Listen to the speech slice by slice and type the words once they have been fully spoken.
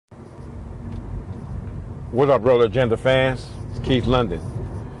What up, Roller Agenda fans? It's Keith London.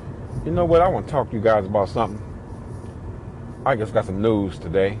 You know what? I want to talk to you guys about something. I just got some news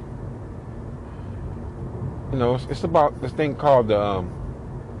today. You know, it's about this thing called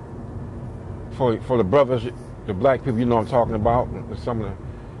for the brothers, the black people. You know what I'm talking about. Some of the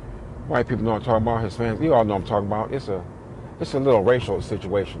white people know what I'm talking about. Hispanics, you all know what I'm talking about. It's a little racial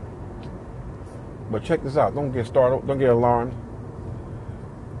situation. But check this out. Don't get startled. Don't get alarmed.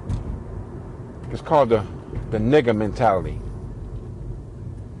 It's called the nigger mentality.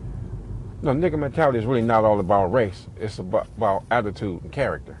 No, nigger mentality is really not all about race. It's about attitude and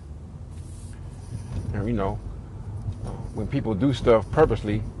character. And you know, when people do stuff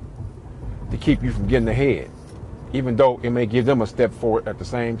purposely to keep you from getting ahead, even though it may give them a step forward at the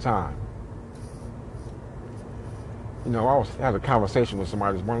same time. You know, I had a conversation with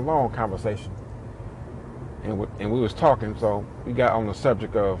somebody this morning, a long conversation, and we was talking. So we got on the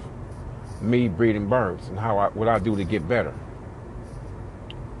subject of me breeding birds and what I do to get better.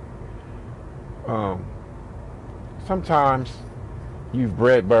 Sometimes you've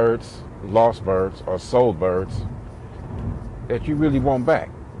bred birds, lost birds, or sold birds that you really want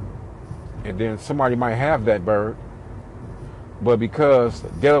back. And then somebody might have that bird, but because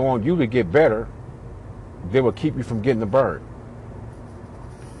they don't want you to get better, they will keep you from getting the bird.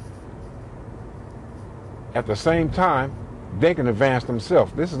 At the same time, they can advance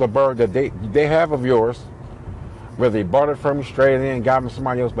themselves. This is a bird that they have of yours, whether they bought it from you straight in, got it from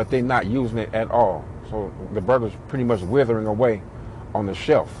somebody else, but they're not using it at all. So the bird is pretty much withering away on the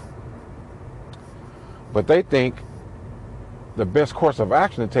shelf. But they think the best course of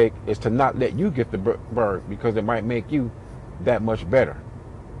action to take is to not let you get the bird, because it might make you that much better.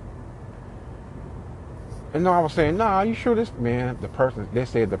 And I was saying, nah, you sure this, man? They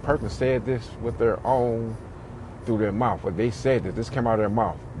said the person said this with their own, through their mouth. But they said that this came out of their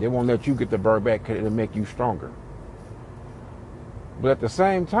mouth. They won't let you get the bird back because it'll make you stronger. But at the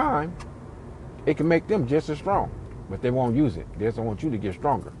same time, it can make them just as strong. But they won't use it. They just don't want you to get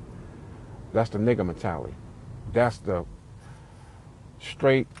stronger. That's the nigger mentality. That's the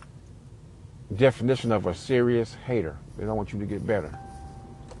straight definition of a serious hater. They don't want you to get better.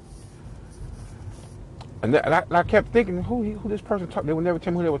 And I kept thinking, who this person talked. They would never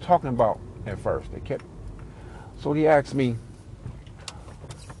tell me who they were talking about at first. So he asked me,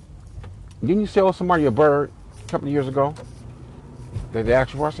 didn't you sell somebody a bird a couple of years ago? They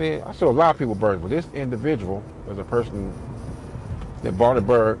asked you. I said a lot of people birds, but this individual was a person that bought a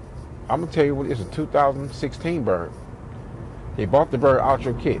bird. I'm gonna tell you what, it's a 2016 bird. They bought the bird out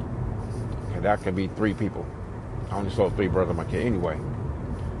your kit. And that could be 3 people. I only sold 3 birds on my kit anyway.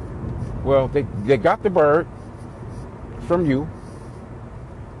 Well, they got the bird from you,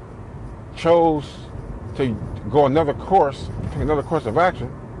 chose to go take another course of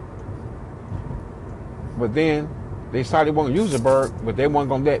action, but then they decided they weren't going to use the bird, but they weren't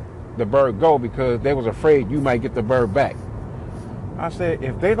going to let the bird go because they was afraid you might get the bird back. I said,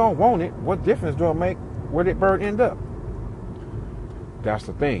 if they don't want it, what difference do it make where that bird end up? That's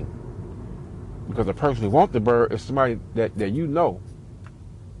the thing. Because the person who wants the bird is somebody that you know.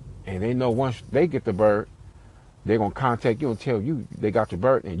 And they know once they get the bird, they're going to contact you and tell you they got your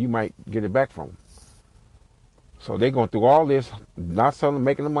bird and you might get it back from them. So they're going through all this, not selling,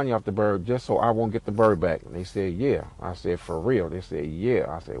 making the money off the bird just so I won't get the bird back. And they said, yeah. I said, for real? They said, yeah.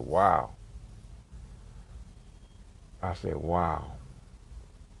 I said, wow. I said, wow.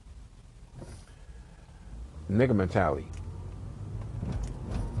 Nigger mentality.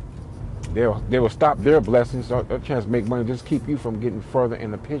 They will stop their blessings, a chance to make money, just keep you from getting further in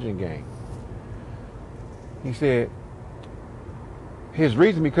the pigeon game. He said, his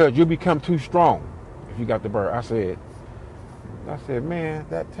reason, because you become too strong if you got the bird. I said, man,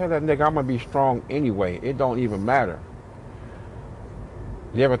 tell that nigga I'm gonna be strong anyway. It don't even matter.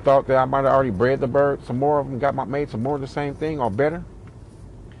 You ever thought that I might have already bred the bird? Some more of them made some more of the same thing or better?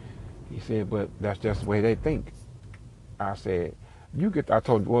 He said, but that's just the way they think. I said, I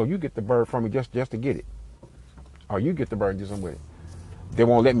told him, well, you get the bird from me just to get it. Or you get the bird and do something with it. They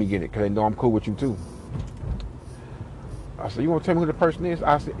won't let me get it because they know I'm cool with you too. I said, you want to tell me who the person is?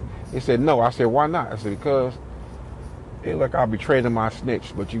 He said, no. I said, why not? I said, because it look I betrayed him, my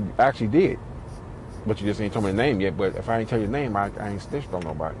snitch, but you actually did. But you just ain't told me the name yet. But if I ain't tell you the name, I ain't snitched on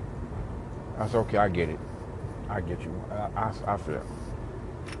nobody. I said, okay, I get it. I get you. I feel.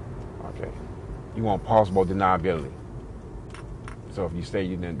 Okay. You want plausible deniability. So if you say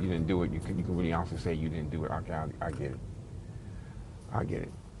you didn't do it, you can really honestly say you didn't do it. Okay, I get it. I get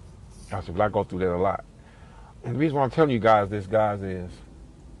it. I said, but I go through that a lot. And the reason why I'm telling you guys this, guys, is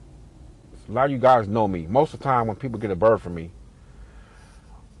a lot of you guys know me. Most of the time when people get a bird from me,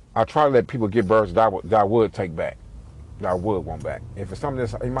 I try to let people get birds that I would take back, that I would want back. If it's something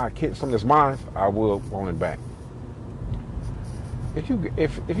that's in my kid, something that's mine, I would want it back. If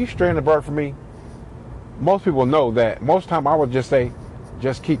you strand a bird for me, most people know that most time I would just say,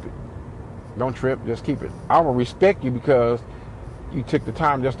 just keep it. Don't trip, just keep it. I will respect you because you took the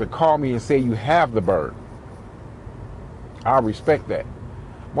time just to call me and say you have the bird. I respect that.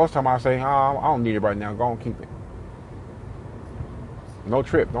 Most time I say, oh, I don't need it right now, go on, keep it. No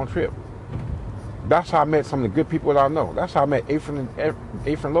trip, don't trip. That's how I met some of the good people that I know. That's how I met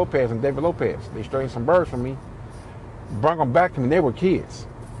Efren Lopez and David Lopez. They strained some birds from me, brought them back to me. They were kids,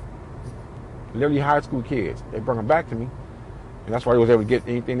 literally high school kids. They brought them back to me, and that's why they was able to get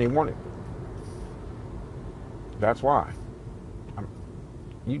anything they wanted. That's why.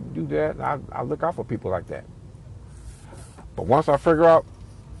 You do that, I look out for people like that. But once I figure out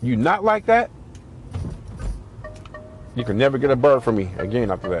you not like that, you can never get a bird from me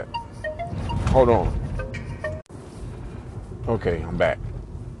again after that. Hold on. Okay, I'm back.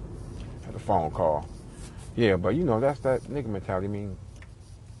 Had a phone call. Yeah, but you know, that's that nigga mentality. I mean,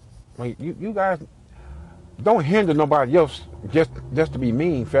 like you guys don't hinder nobody else just to be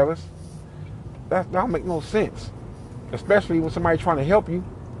mean, fellas. That don't make no sense. Especially when somebody trying to help you.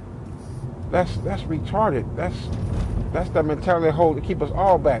 That's retarded. That's the mentality they hold to keep us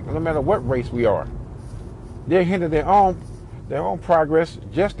all back, no matter what race we are. They hinder their own progress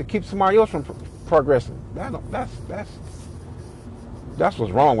just to keep somebody else from progressing. That's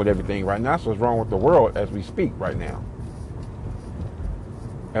what's wrong with everything right now. That's what's wrong with the world as we speak right now.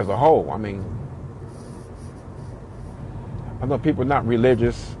 As a whole, I mean, I know people not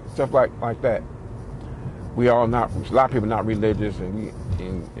religious, stuff like that. We all not. A lot of people not religious, and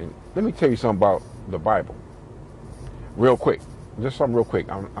let me tell you something about the Bible. Real quick, just something real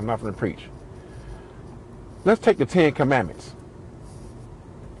quick. I'm not going to preach. Let's take the 10 Commandments,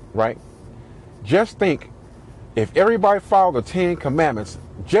 right? Just think, if everybody followed the 10 Commandments,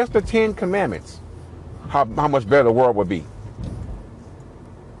 just the 10 Commandments, how much better the world would be.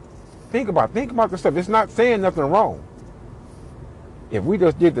 Think about this stuff. It's not saying nothing wrong. If we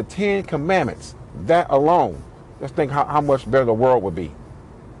just did the 10 Commandments, that alone, just think how much better the world would be.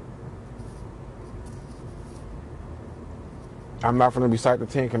 I'm not going to recite the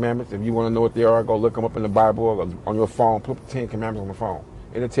 10 Commandments. If you want to know what they are, go look them up in the Bible or on your phone. Put the 10 Commandments on the phone.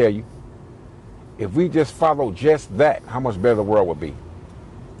 It'll tell you. If we just follow just that, how much better the world would be.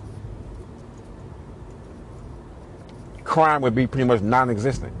 Crime would be pretty much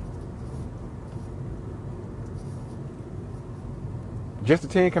non-existent. Just the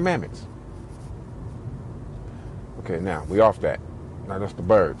 10 Commandments. Okay, now we off that. Now that's the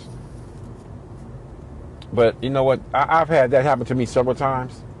birds. But you know what? I've had that happen to me several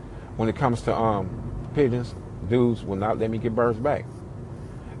times. When it comes to pigeons, dudes will not let me get birds back.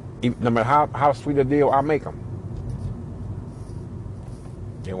 No matter how sweet a deal I make them,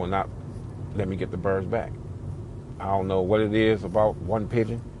 they will not let me get the birds back. I don't know what it is about one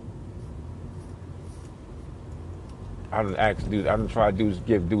pigeon. I done asked dudes, I done tried dudes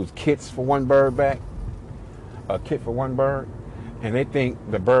give dudes kits for one bird back. A kit for one bird. And they think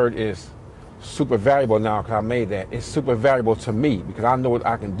the bird is super valuable now because I made that. It's super valuable to me because I know what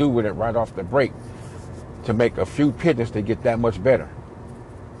I can do with it right off the break to make a few pigeons to get that much better.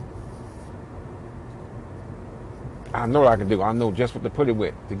 I know what I can do. I know just what to put it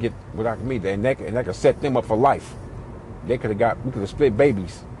with to get what I can meet. And that could set them up for life. We could have split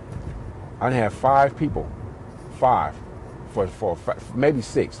babies. I done had 5 people. 5 for maybe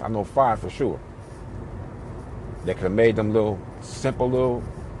 6. I know 5 for sure. They could have made them simple little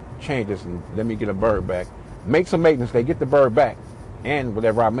changes and let me get a bird back. Make some maintenance, they get the bird back and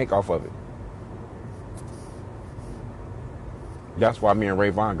whatever I make off of it. That's why me and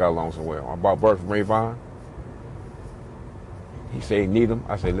Rayvon got along so well. I bought birds from Rayvon. He said he need them.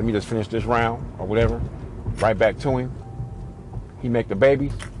 I said, let me just finish this round or whatever. Right back to him. He make the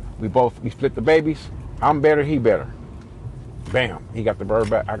babies. We split the babies. I'm better, he better. Bam. He got the bird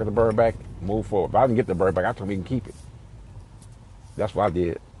back. I got the bird back. Move forward. If I didn't get the bird back, I told him he can keep it. That's what I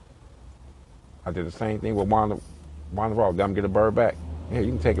did. I did the same thing with Wanda Raw. Let him get a bird back. Yeah, you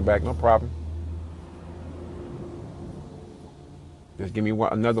can take it back, no problem. Just give me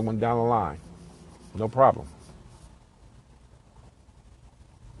another one down the line. No problem.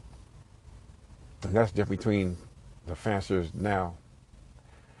 And that's the difference between the fanciers now.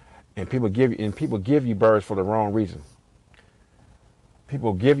 And people give you birds for the wrong reason.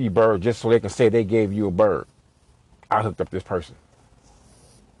 People give you birds just so they can say they gave you a bird. I hooked up this person.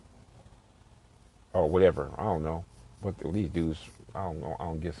 Or whatever. I don't know. But these dudes, I don't know. I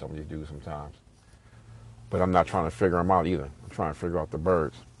don't get some of these dudes sometimes. But I'm not trying to figure them out either. I'm trying to figure out the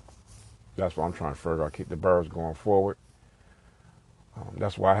birds. That's what I'm trying to further. I keep the birds going forward.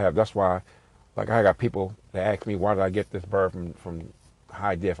 That's why, like I got people that ask me, why did I get this bird from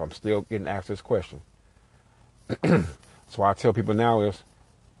high def? I'm still getting asked this question. So I tell people now is,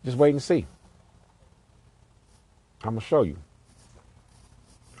 just wait and see. I'm going to show you.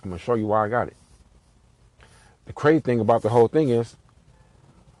 I'm going to show you why I got it. The crazy thing about the whole thing is,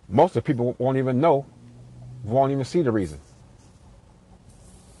 most of the people won't even know, won't even see the reason.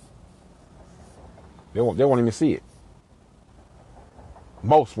 They won't even see it.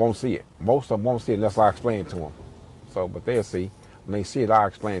 Most won't see it. Most of them won't see it unless I explain it to them. So, but they'll see. When they see it, I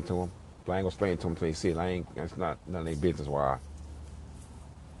explain it to them. But I ain't gonna explain it to them until they see it. It's not none of their business why.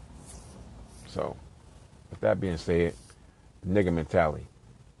 So, with that being said, nigga mentality.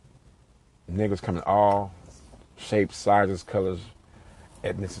 Niggas come in all shapes, sizes, colors,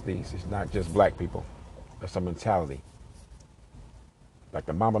 ethnicities. It's not just black people. That's a mentality. Like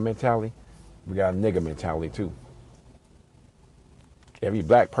the mama mentality, we got a nigga mentality too. Every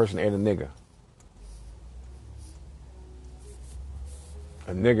black person ain't a nigga.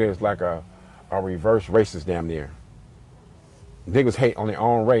 A nigga is like a reverse racist damn near. Niggas hate on their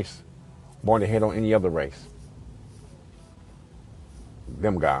own race more than they hate on any other race.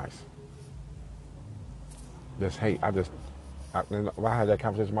 Them guys. Just hate. When I had that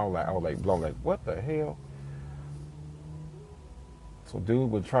conversation, I was like blown, like, what the hell? So dude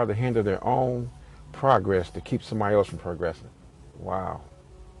would try to hinder their own progress to keep somebody else from progressing. Wow.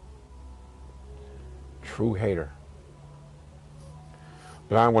 True hater.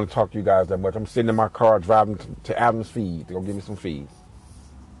 But I don't want to talk to you guys that much. I'm sitting in my car driving to Adams Feed to go get me some feed.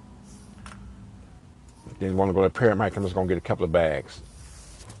 Then want to go to Paramount, I'm just going to get a couple of bags.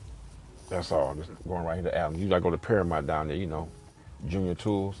 That's all. Just going right here to Adams. Usually I go to Paramount down there, Junior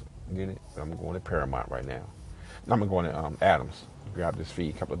Tools. Get it? But I'm going to Paramount right now. Now I'm going to Adams. Grab this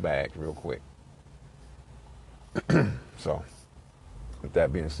feed, a couple of bags real quick. So, with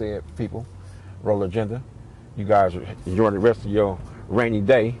that being said, people, Roller Agenda, you guys are enjoying the rest of your rainy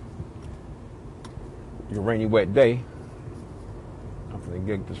day, your rainy, wet day. I'm going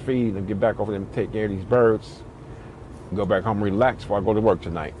to get this feed and get back over there and take care of these birds. Go back home and relax before I go to work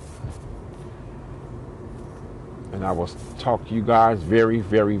tonight. And I will talk to you guys very,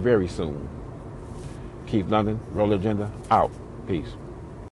 very, very soon. Keith London, Roller Agenda, out. Peace.